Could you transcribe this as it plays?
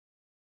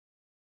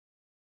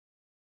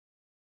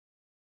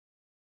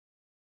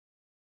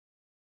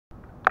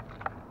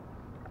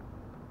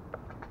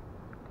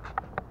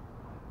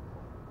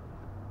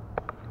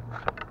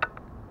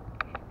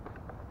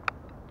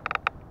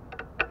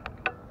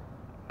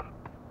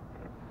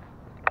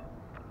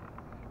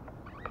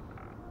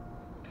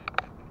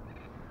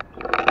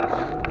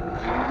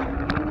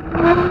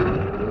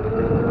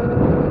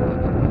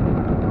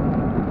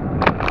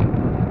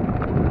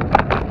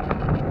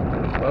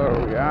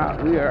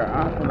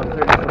the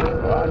 31st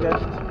of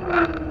August.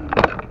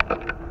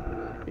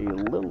 A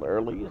little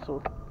early,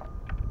 so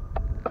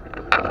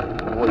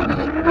avoid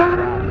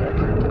traffic.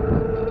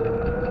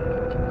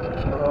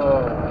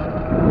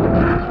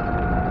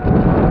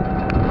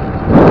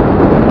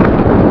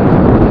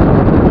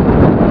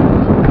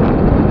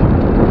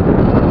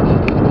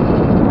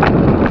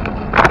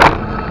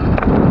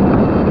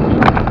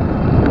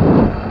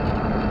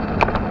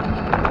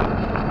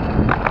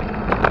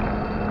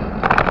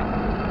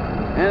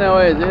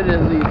 Anyways, it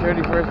is the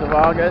 31st of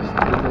August.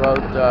 It's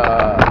about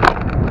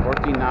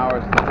 14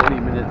 hours and 30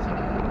 minutes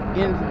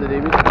into the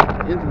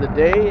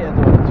day. It's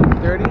about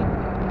 2:30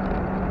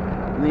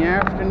 in the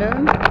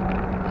afternoon,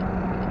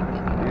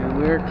 and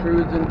we're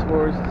cruising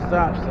towards the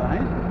stop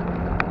sign.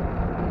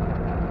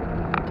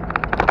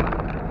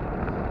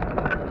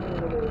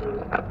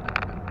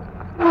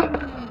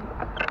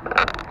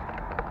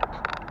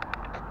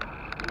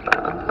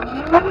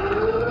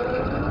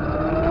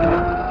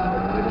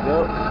 Way to go.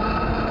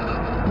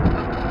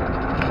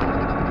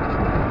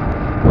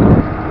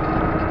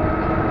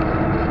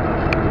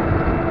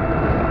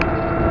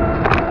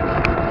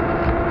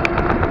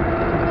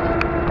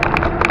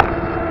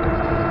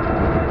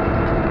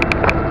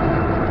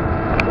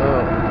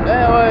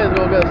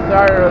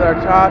 Started with our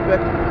topic.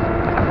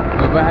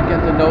 We're back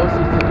into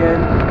Gnosis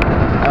again,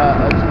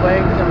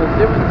 explaining some of the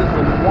differences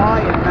and why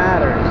it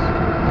matters.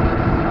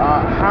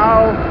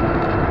 How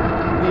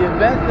the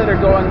events that are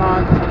going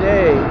on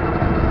today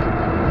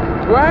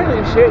were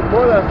actually shaped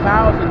more than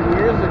 1,000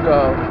 years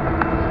ago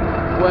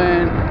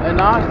when a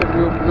Gnostic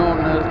group known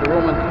as the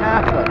Roman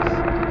Catholics,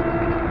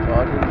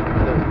 well,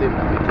 they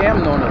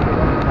became known as the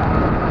Roman Catholics,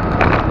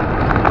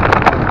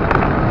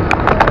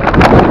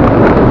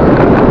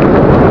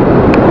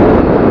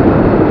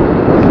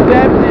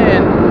 stepped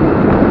in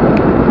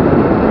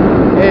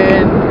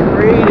and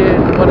created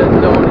what is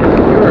known as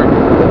Europe.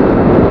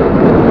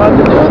 But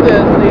to do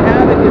this, they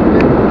had to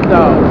convince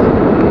themselves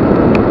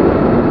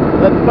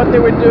that what they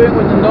were doing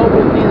was a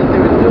noble deed, that they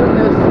were doing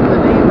this in the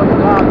name of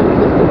God, that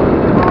this was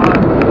God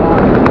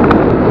wanted.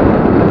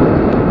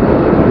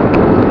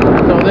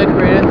 And so they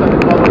created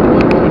something called the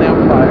Holy Roman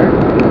Empire,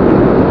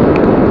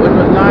 which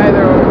was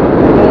neither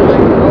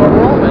holy nor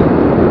Roman.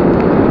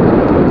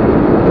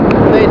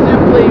 They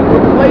simply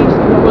replaced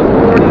what was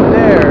already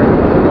there,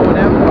 the Roman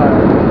Empire,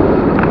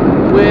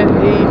 with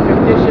a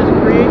fictitious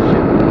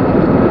creation.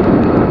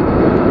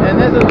 And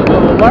this is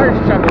a large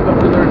chunk of what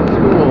we learn in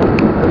school.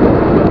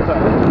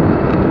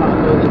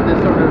 This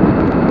sort of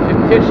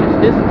fictitious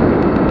history.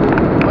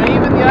 When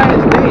even in the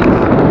United States,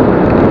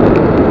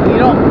 you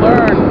don't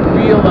learn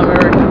real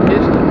American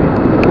history.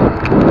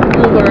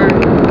 You learn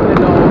what they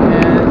know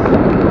as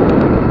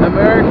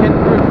American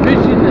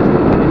revisionist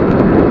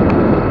history.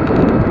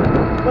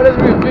 What does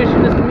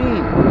revisionist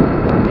mean?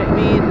 It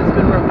means it's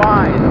been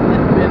revised.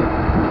 It's been,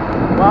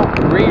 well,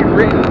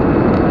 rewritten.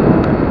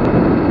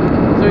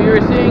 So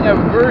you're seeing a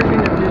version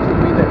of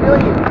history that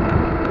really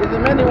is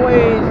in many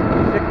ways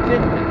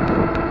fictitious.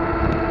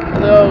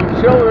 So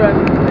children,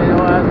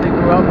 as they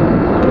grow up and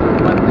sort of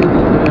went through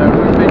these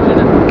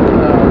revisionist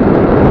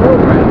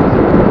programs,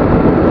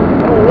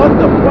 oh, what's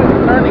the point in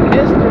learning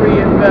history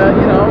if,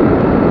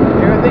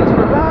 everything's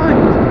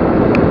revised?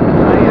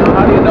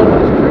 How do you know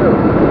what's true?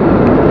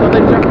 So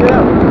they checked it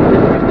out.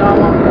 History's no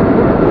longer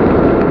important.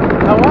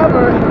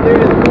 However, there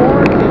is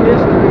more to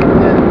history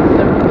than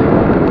simply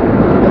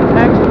the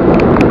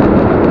textbook.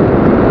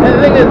 And the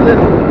thing is,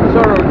 this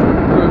sort of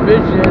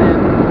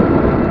revision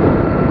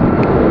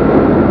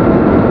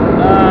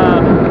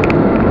and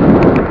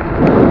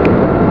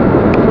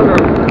sort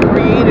of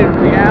created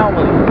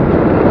reality.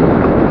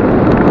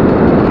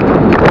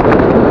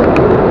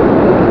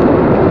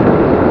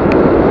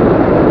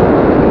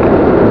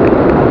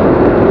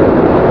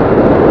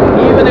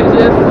 Even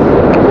exists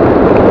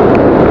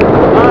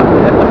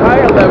at the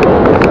higher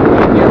levels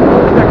in your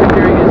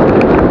post-secondary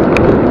institutions,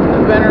 the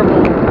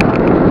venerable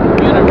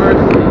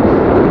universities.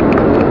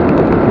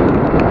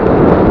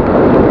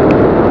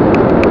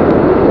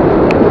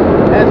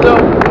 And so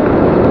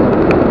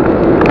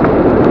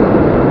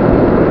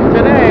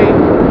today,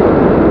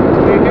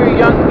 you hear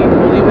young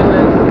people, even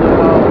as,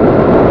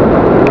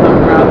 some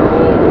rather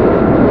old,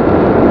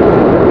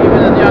 even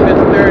as young as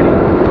 30,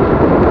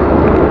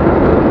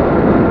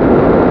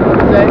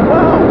 say,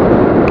 well,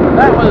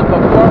 that was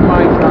before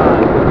my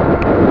time.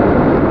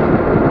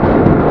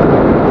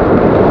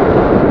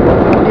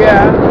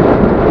 Yeah,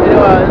 it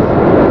was.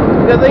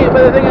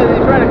 But the thing is,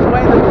 he's trying to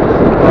explain that this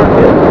is part of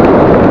history.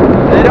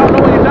 They don't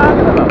know what you're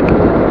talking about.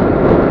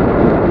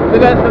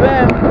 Because for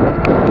them,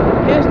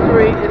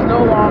 history is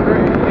no longer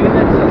in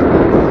existence.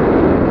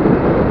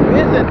 There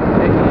isn't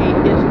a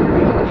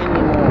history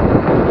anymore.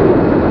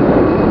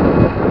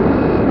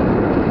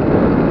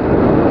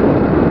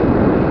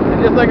 And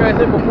just like I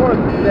said before,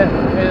 that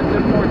at a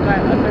certain point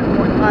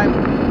in time,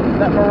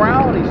 that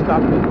morality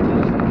stopped being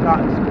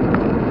taught in school.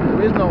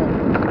 There is no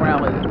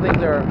morality.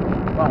 Things are,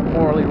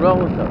 morally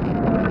relative.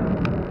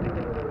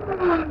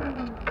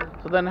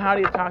 So then how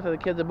do you talk to the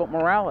kids about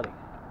morality?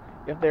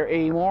 If they're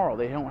amoral,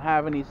 they don't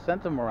have any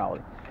sense of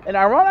morality. And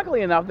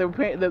ironically enough, they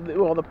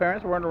were the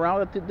parents weren't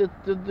around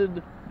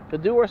to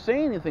do or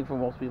say anything for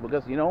most people,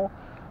 because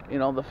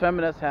the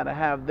feminists had to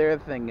have their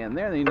thing in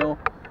there. And,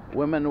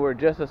 women were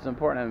just as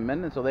important as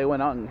men, and so they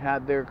went out and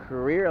had their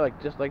career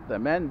just like the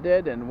men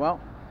did. And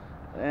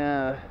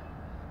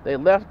they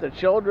left the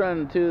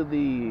children to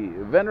the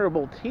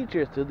venerable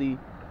teachers, to the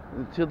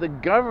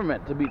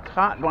government, to be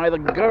taught by the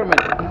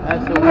government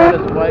as to what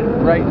is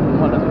right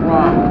and what is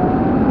wrong.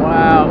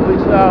 Wow, we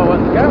saw what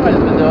the government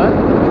has been doing,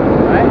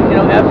 right?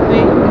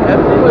 Epstein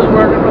was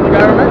working for the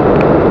government.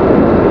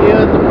 He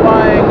was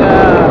supplying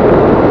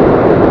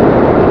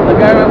the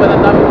government with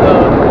enough,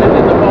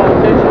 particularly the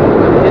politicians,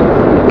 with his,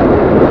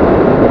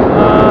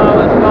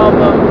 let's call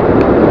them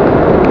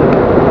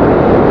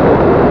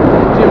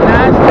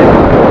gymnastics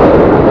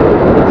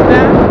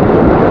staff.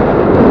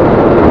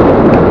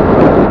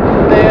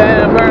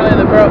 Apparently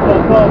the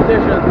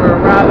politicians were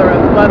rather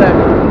athletic,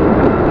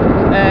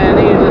 and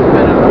he just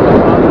spent a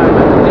long time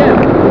at the gym.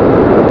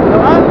 So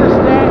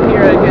understand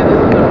here again, this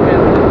is a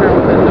term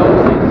of the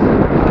gnosis.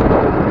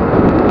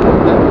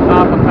 This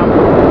often comes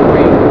from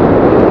Greek.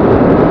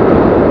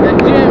 The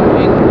gym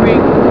in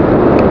Greek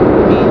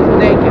means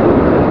naked.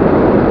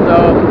 So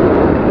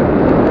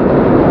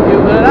you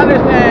would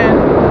understand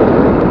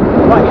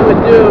what you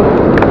would do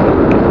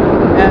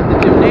at the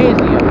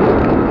gymnasium,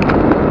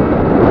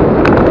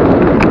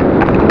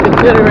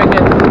 considering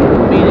its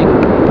meaning.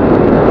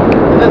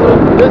 And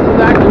this is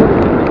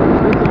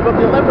what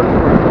the Olympics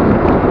were.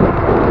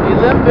 The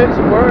Olympics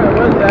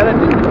was that a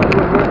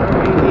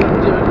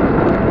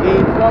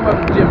form of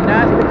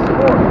gymnastic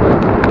sport.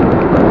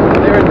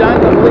 They were done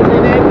completely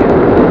naked.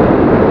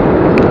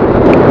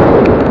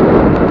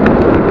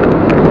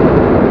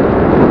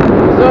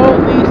 So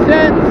the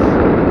sense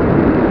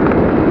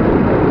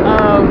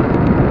of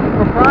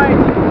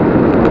propriety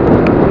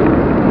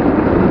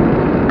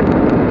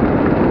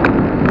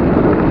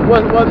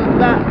was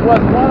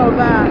one of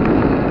that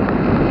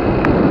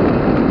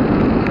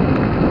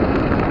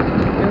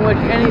in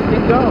which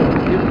anything goes.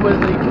 It was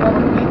a form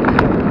of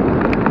hedonism.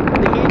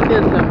 The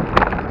hedonism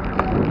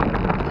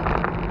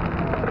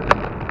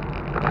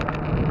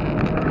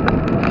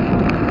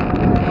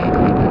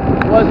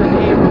wasn't a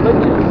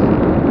religious.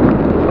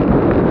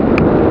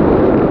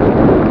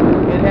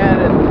 It had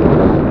it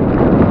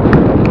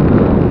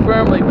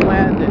firmly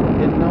planted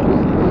in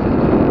gnosis.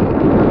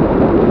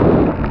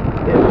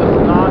 It was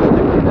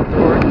Gnostic in its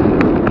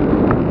origins.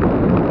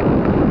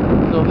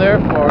 So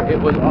therefore,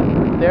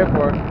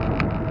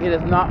 it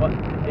is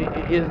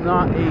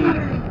not a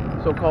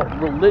so-called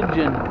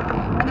religion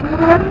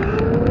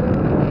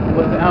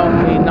without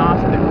a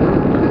Gnostic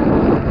root.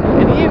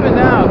 And even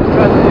now,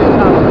 because it is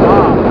not a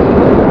bomb,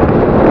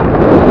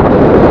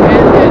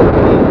 ended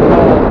the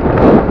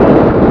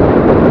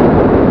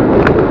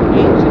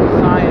ancient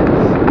science,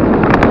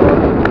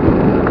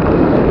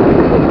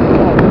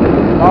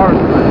 modern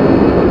science.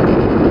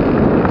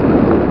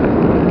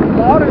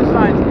 Modern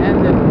science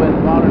ended when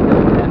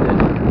modernism ended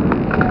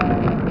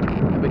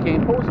and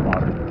became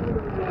postmodern.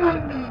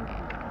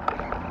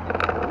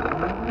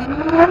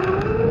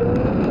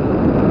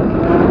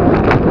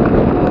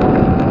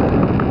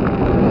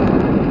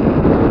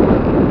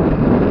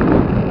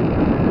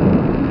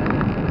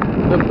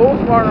 The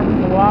postmodern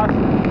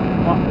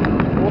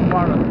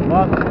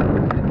philosophy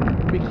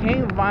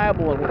became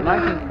viable in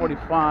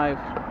 1945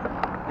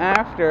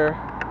 after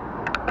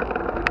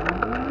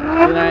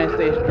the United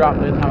States dropped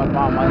the atomic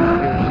bomb on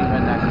Hiroshima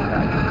and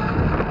Nagasaki.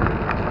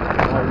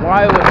 Well,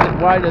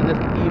 why does this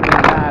even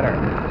matter?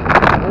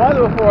 Well,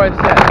 before I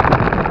said,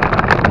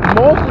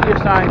 most of your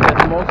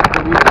scientists, most of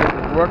the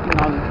researchers working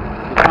on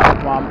the atomic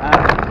bomb at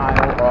the time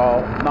were all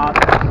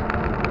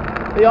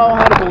Gnostics. They all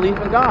had a belief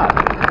in God.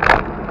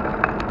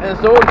 And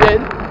so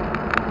did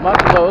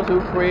much of those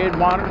who created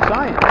modern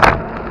science.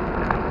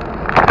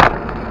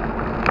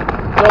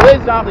 So they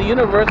thought the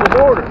universe was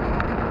ordered.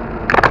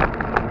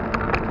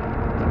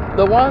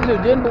 The ones who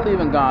didn't believe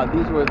in God,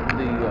 these were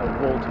the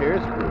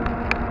Voltaire's group.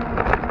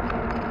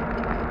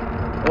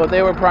 Well,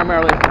 they were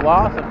primarily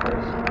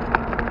philosophers.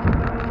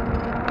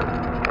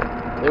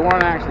 They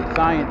weren't actually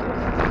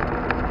scientists.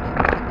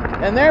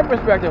 And their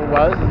perspective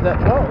was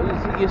that, well,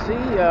 you see,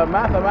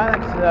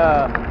 mathematics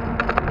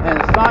and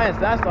science,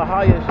 that's the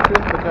highest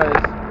truth because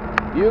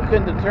you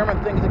can determine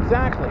things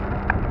exactly.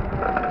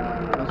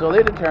 And so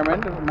they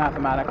determined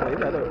mathematically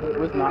that it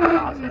was not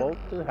possible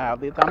to have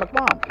the atomic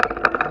bomb.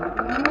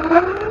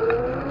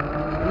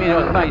 I mean, it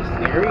was a nice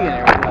theory and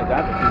everything like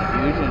that, the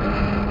confusion and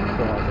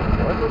so on and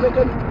so forth. So they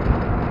could,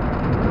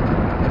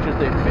 I should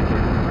say fission,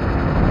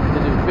 to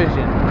do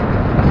fission.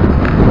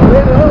 So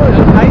it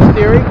was a nice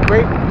theory,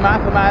 great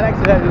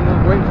mathematics, it had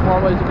great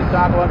formulas you could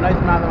talk about,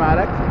 nice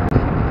mathematics.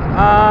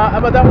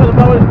 But that was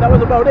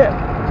about it.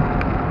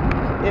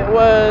 It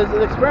was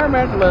an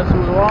experimentalist who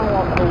was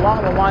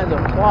along the lines of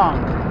Planck,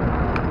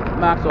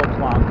 Maxwell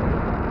Planck,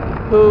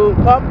 who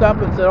popped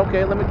up and said,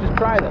 okay, let me just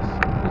try this. He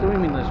said, what do you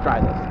mean, let's try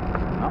this?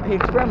 Well, he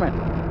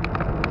experimented.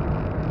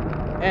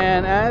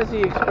 And as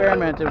he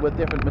experimented with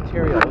different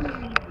materials,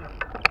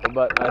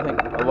 but I think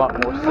a lot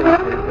more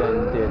safely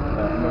than did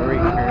Marie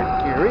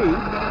Curie,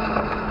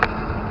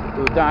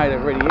 who died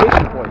of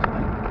radiation poisoning.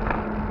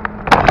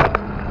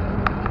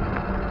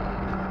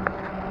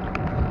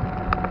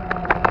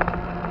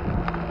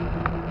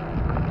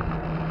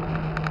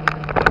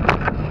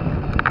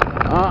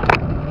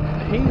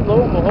 He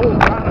loaded the whole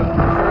kind of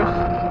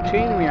first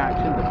chain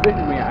reaction, the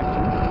fission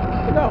reaction,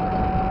 to go.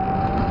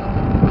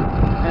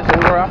 And so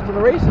we're off to the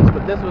races,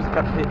 but this was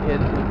kept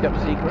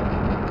secret.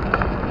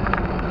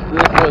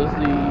 This was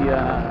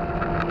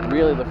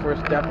really the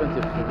first step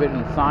into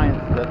forbidden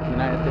science that the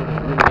United States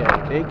has really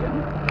ever taken.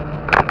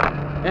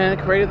 And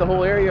it created the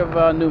whole area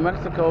of New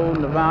Mexico,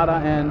 Nevada,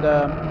 and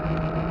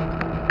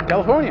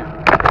California.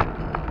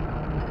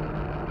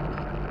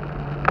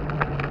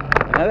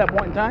 And at that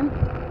point in time,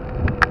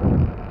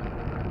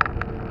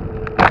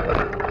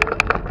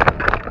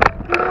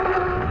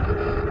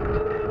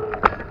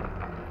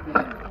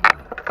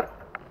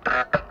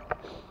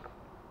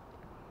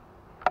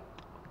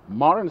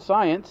 modern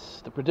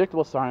science, the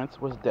predictable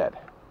science, was dead.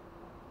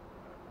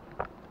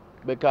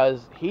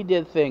 Because he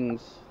did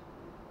things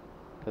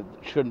that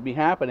shouldn't be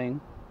happening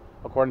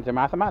according to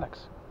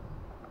mathematics.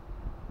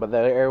 But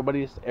that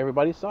everybody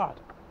saw it.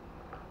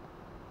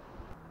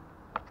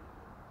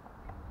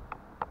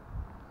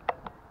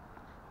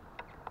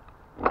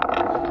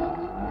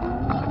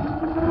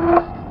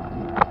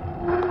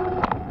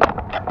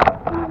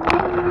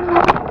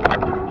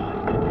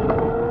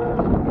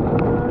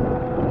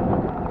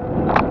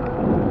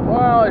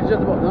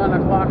 Just about 9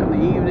 o'clock in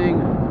the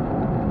evening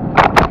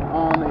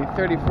on the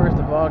 31st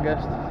of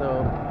August,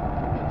 so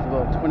it's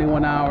about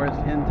 21 hours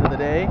into the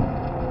day.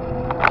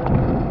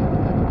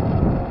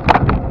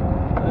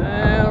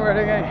 And we're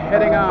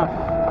heading off.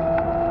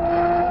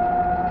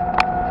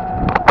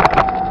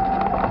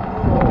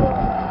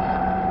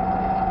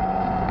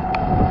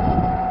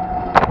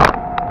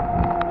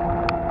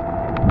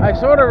 I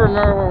sort of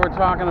remember what we're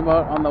talking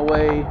about on the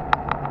way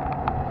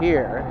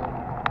here.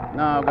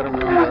 Now I've got to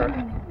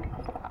remember.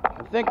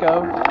 Think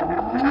of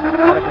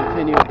how to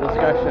continue the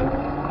discussion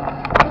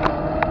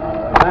on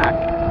the way back.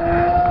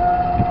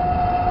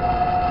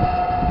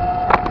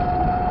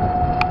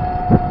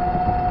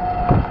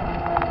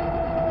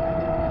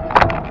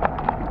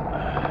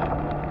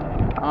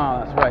 Ah,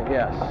 that's right,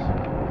 yes.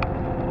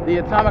 The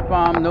atomic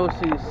bomb,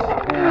 gnosis,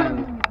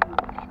 and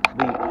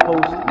the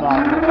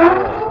postmodernist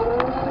world.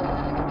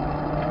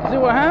 See,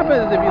 what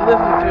happens if you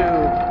listen to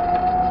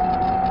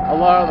a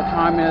lot of the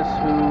communists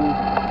who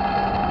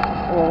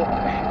will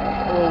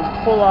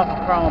pull off of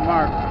Karl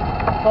Marx.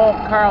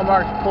 Karl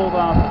Marx pulled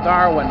off of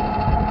Darwin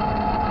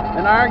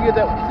and argued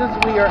that since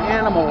we are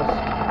animals,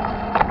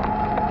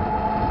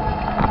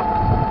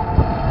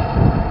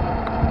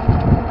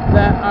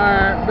 that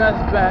our best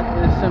bet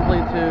is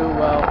simply to,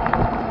 well,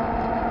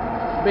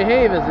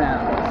 behave as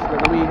animals,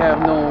 that we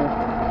have no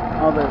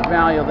other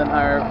value than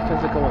our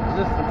physical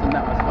existence, and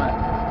that was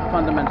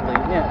fundamentally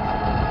it.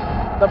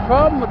 The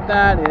problem with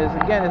that is,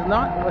 again, is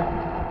not what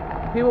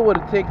people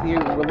would take the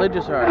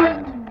religious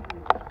argument.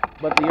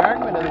 But the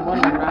argument is one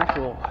of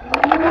actual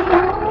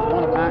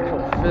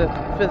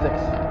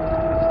physics,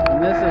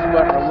 and this is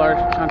what a large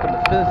chunk of the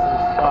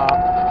physicists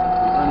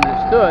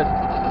understood: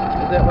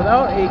 is that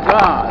without a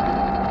God,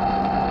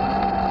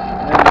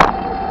 and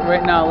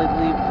right now we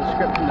leave the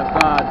description of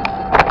God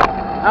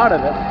out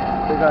of it,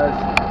 because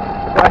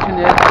the question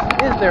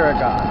is there a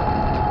God?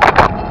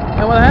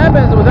 And what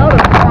happens is, without a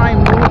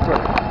prime mover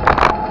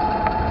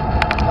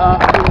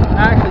who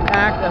actually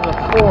act as a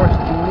force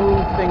to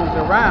move things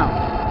around,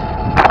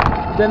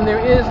 then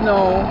there is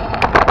no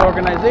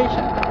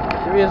organization.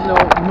 There is no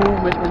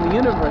movement in the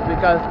universe,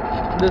 because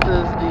this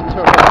is the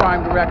sort of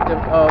prime directive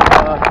of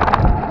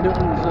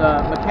Newton's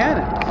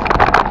mechanics,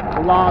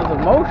 the laws of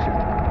motion.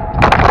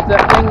 It's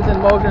that things in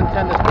motion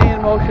tend to stay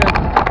in motion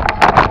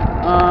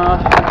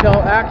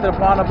until acted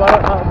upon by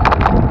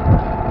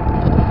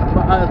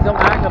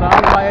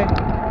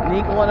an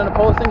equal and an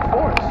opposing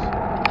force.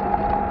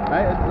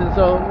 Right? And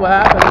so what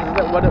happens is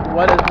that what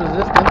is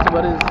resistance,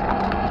 what is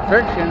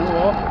friction?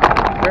 Well,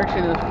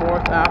 friction is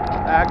force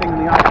acting in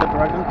the opposite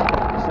direction,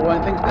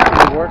 slowing things down.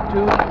 We work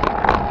to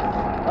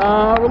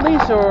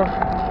release or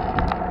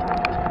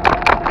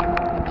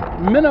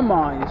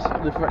minimize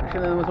the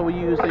friction, and so we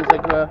use things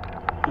like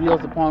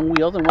wheels upon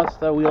wheels. And what's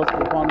the wheels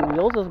upon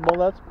wheels? Well,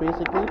 that's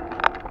basically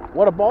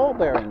what a ball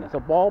bearing is. A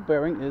ball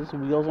bearing is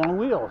wheels on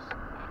wheels.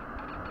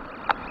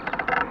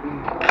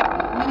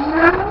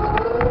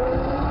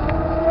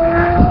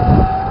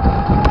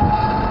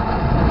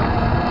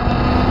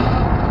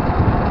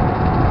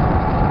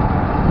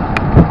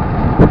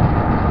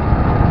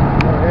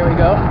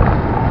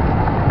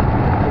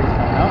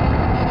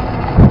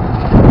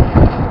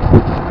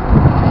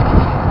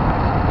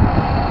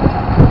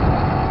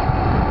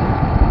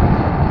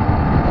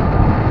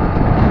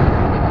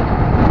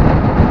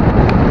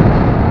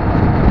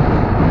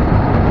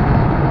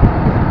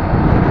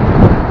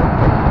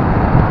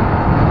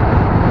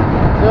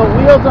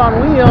 Wheels on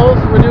wheels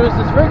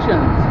reduces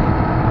frictions,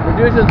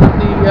 reduces the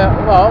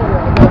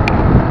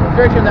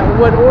friction that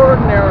would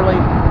ordinarily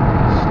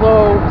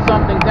slow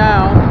something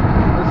down,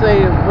 let's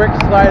say a brick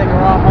sliding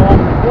along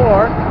the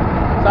floor,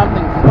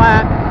 something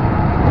flat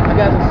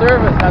against a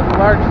surface has a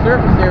large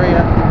surface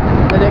area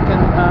that it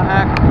can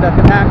act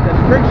as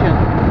friction,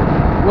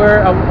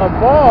 where a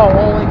ball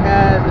only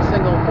has a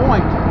single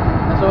point,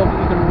 and so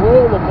you can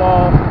roll the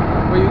ball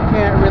where you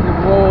can't really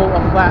roll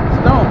a flat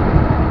stone.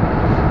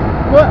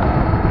 Put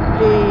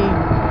a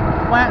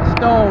flat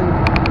stone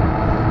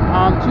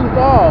on two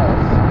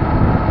balls,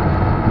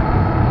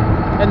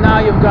 and now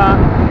you've got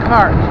a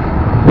cart.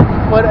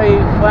 Put a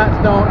flat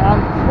stone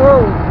on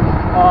four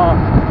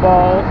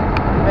balls,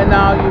 and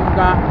now you've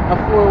got a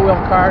four-wheel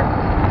cart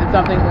and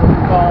something that we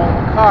call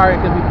a car.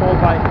 It can be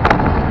pulled by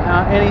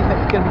anything.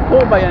 It can be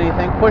pulled by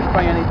anything, pushed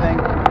by anything.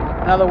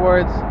 In other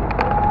words,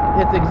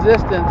 its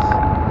existence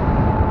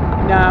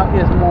now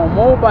is more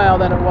mobile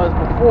than it was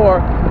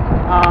before.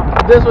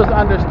 This was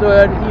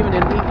understood even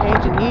in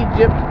ancient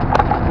Egypt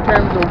in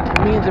terms of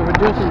means of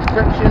reducing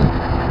friction.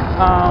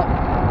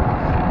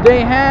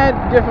 They had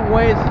different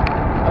ways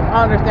of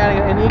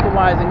understanding and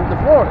equalizing the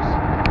force.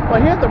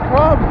 But here's the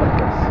problem with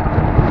this.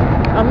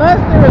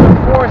 Unless there is a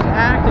force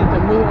acting to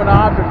move an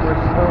object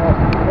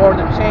or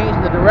to change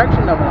the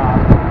direction of an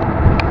object,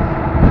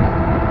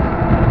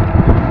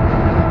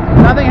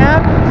 nothing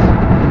happens.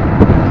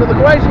 So the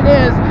question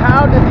is,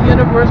 how did the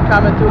universe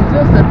come into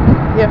existence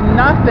if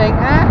nothing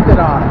acted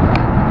on it?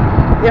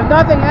 If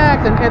nothing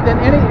acts, then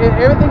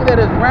everything that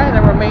is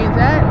random remains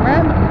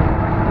random.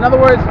 In other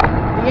words,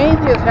 the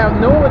atheists have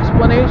no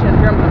explanation in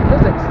terms of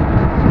physics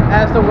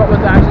as to what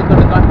was actually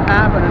going to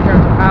happen in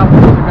terms of how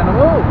things are going to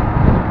move.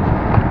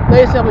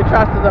 They simply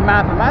trusted the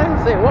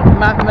mathematics and say, well,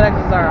 mathematics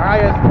is our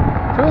highest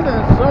truth,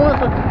 and so on,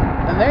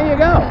 and there you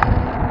go.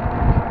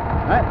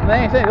 Right? And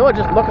they say, oh,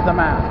 just look at the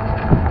math,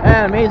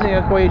 and amazing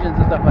equations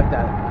and stuff like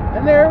that.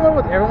 And everyone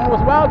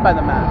was wowed by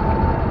the math.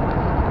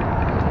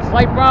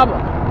 Slight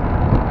problem,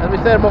 as we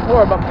said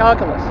before about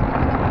calculus.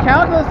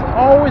 Calculus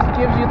always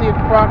gives you the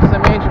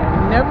approximation.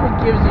 It never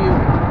gives you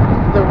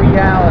the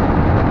reality.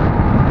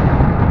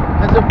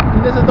 And so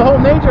this is the whole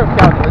nature of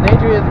calculus. The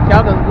nature is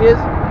calculus is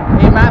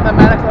a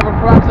mathematics of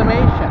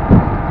approximation.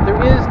 There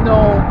is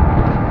no,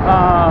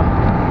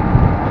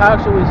 how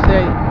should we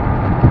say,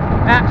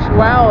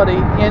 actuality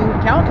in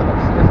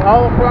calculus. It's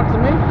all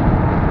approximation.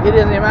 It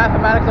is a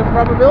mathematics of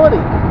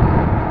probability.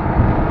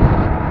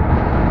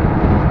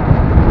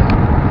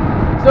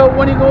 So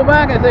when you go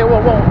back and say,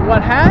 well,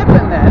 what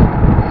happened then?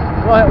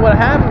 Well, what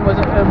happened was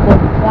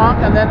Planck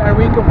and then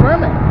Enrico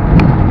Fermi.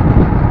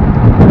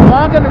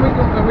 Planck and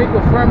Enrico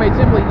Fermi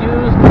simply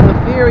used the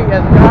theory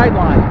as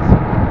guidelines,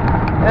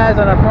 as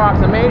an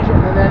approximation,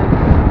 and then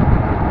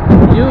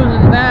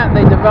using that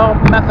they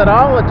developed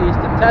methodologies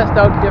to test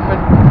out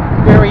different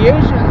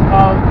variations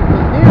of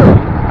the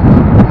theory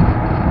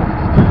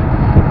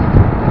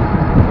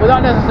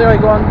without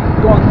necessarily going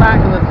back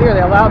to the theory.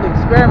 They allowed the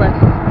experiment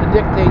to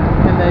dictate,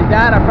 and the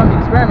data from the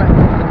experiment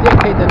to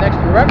dictate the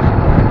next direction.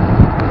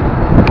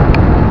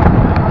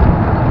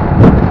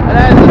 And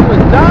as this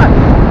was done,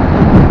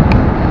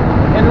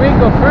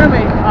 Enrico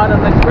Fermi on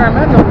an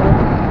experimental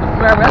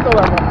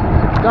level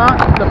got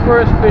the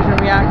first fission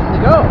reaction to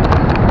go.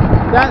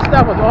 That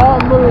stuff was all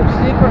moved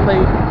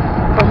secretly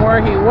from where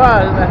he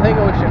was, I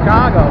think it was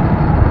Chicago,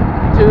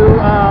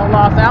 to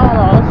Los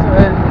Alamos,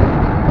 and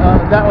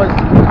that was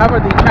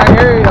covered the entire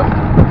area of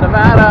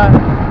Nevada,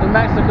 New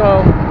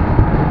Mexico,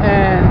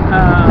 and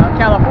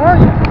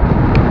California.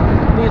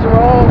 These were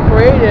all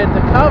created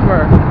to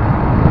cover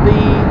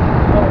the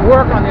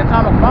work on the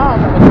atomic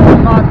bomb that was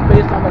going on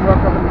based on the work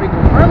of Enrico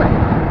Fermi.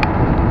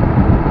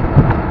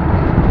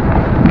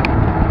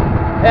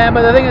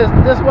 But the thing is,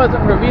 this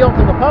wasn't revealed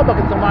to the public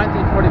until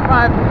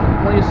 1945,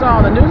 when you saw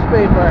in the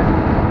newspaper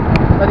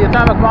that the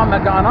atomic bomb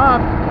had gone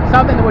off,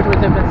 something which was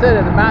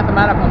considered a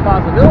mathematical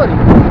impossibility.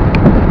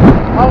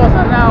 All of a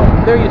sudden now,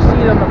 there you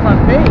see it on the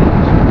front page.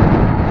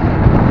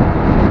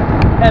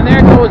 And there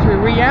goes your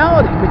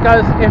reality,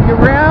 because if your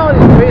reality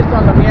is based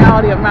on the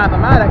reality of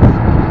mathematics,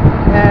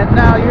 and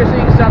now you're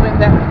seeing something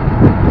that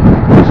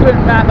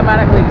shouldn't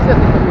mathematically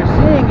exist, but you're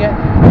seeing it,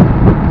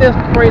 this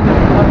creates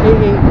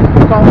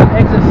called an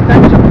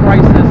existential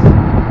crisis,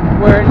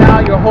 where now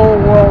your whole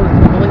world is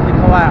completely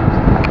collapsed.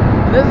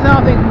 And this is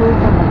how things move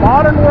from the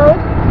modern world,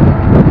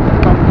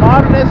 from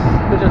modernists,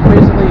 which is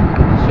basically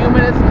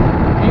humanist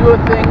view of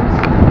things.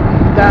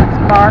 That's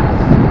Marx,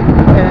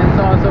 and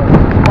so on and so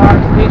forth. Marx,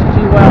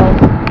 H.G. Wells,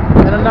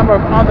 and a number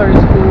of others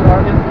who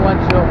are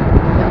influential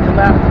in the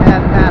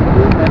left-hand path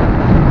movement,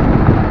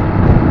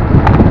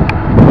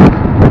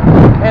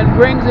 and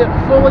brings it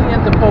fully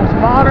into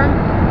postmodern.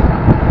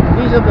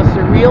 These are the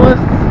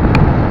surrealists.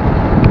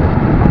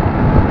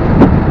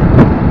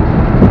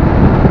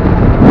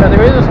 Now,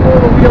 there is a school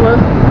of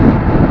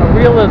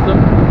realism,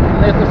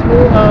 and there's a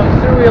school of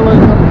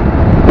surrealism,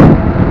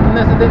 and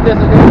this is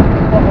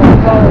what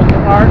follows the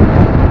art.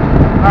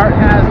 Art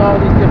has all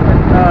these different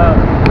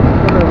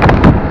sort of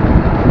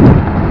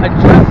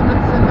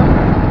adjustments in them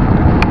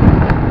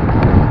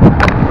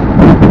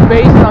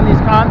based on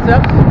these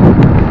concepts.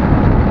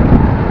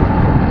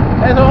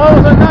 And And so all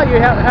of a sudden now you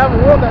have a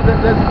world that's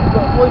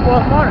fully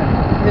postmodern.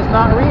 It's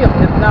not real.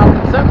 It's now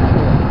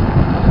conceptual.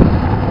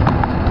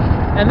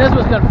 And this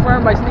was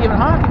confirmed by Stephen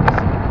Hawking.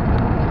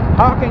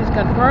 Hawking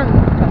confirmed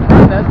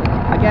this,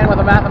 again with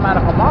a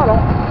mathematical model,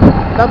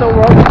 that the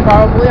world is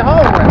probably a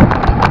hologram.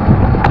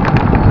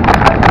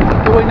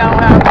 So we now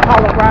have a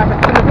holographic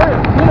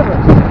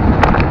universe.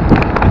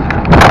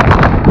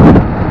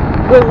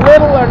 With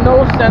little or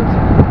no sense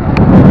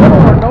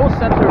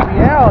of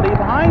reality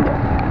behind it.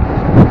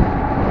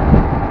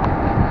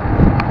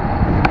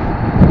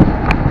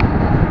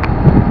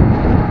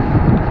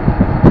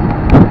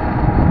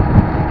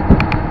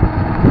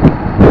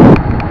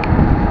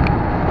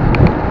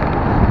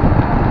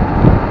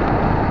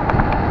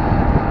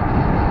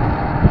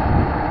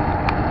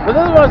 But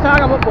this is what I was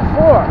talking about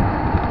before,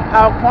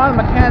 how quantum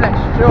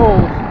mechanics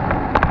shows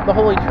the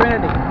Holy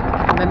Trinity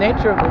and the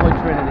nature of the Holy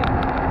Trinity,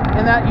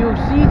 in that you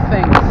see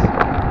things,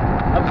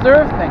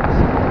 observe things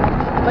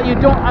that you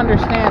don't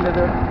understand, that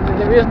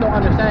there is no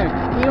understanding.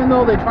 Even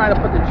though they try to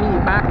put the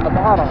genie back in the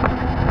bottle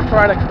and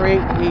try to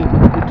create a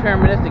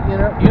deterministic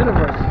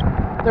universe,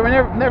 they were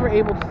never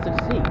able to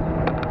succeed.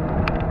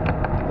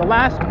 The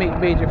last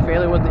major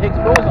failure was the Higgs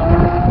boson.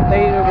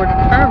 They were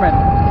determined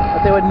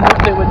that they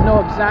would know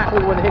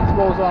exactly where the Higgs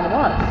boson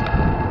was,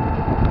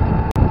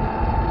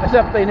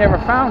 except they never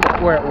found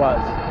where it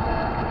was.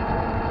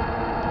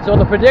 So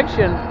the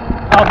prediction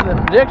of the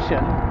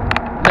prediction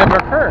never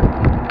occurred.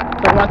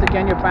 So once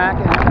again, you're back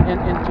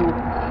into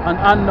an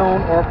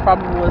unknown or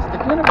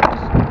probabilistic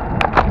universe.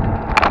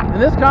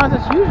 And this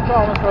causes huge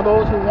problems for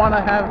those who want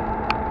to have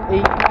a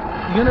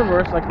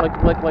universe like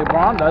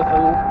Braun does,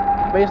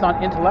 based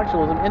on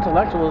intellectualism.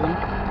 Intellectualism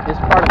is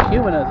part of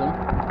humanism,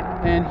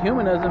 and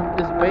humanism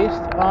is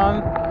based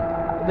on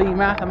the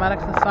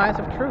mathematics and science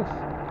of truth.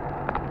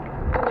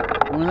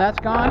 And when that's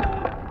gone,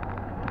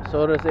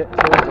 so does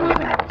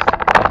everything else.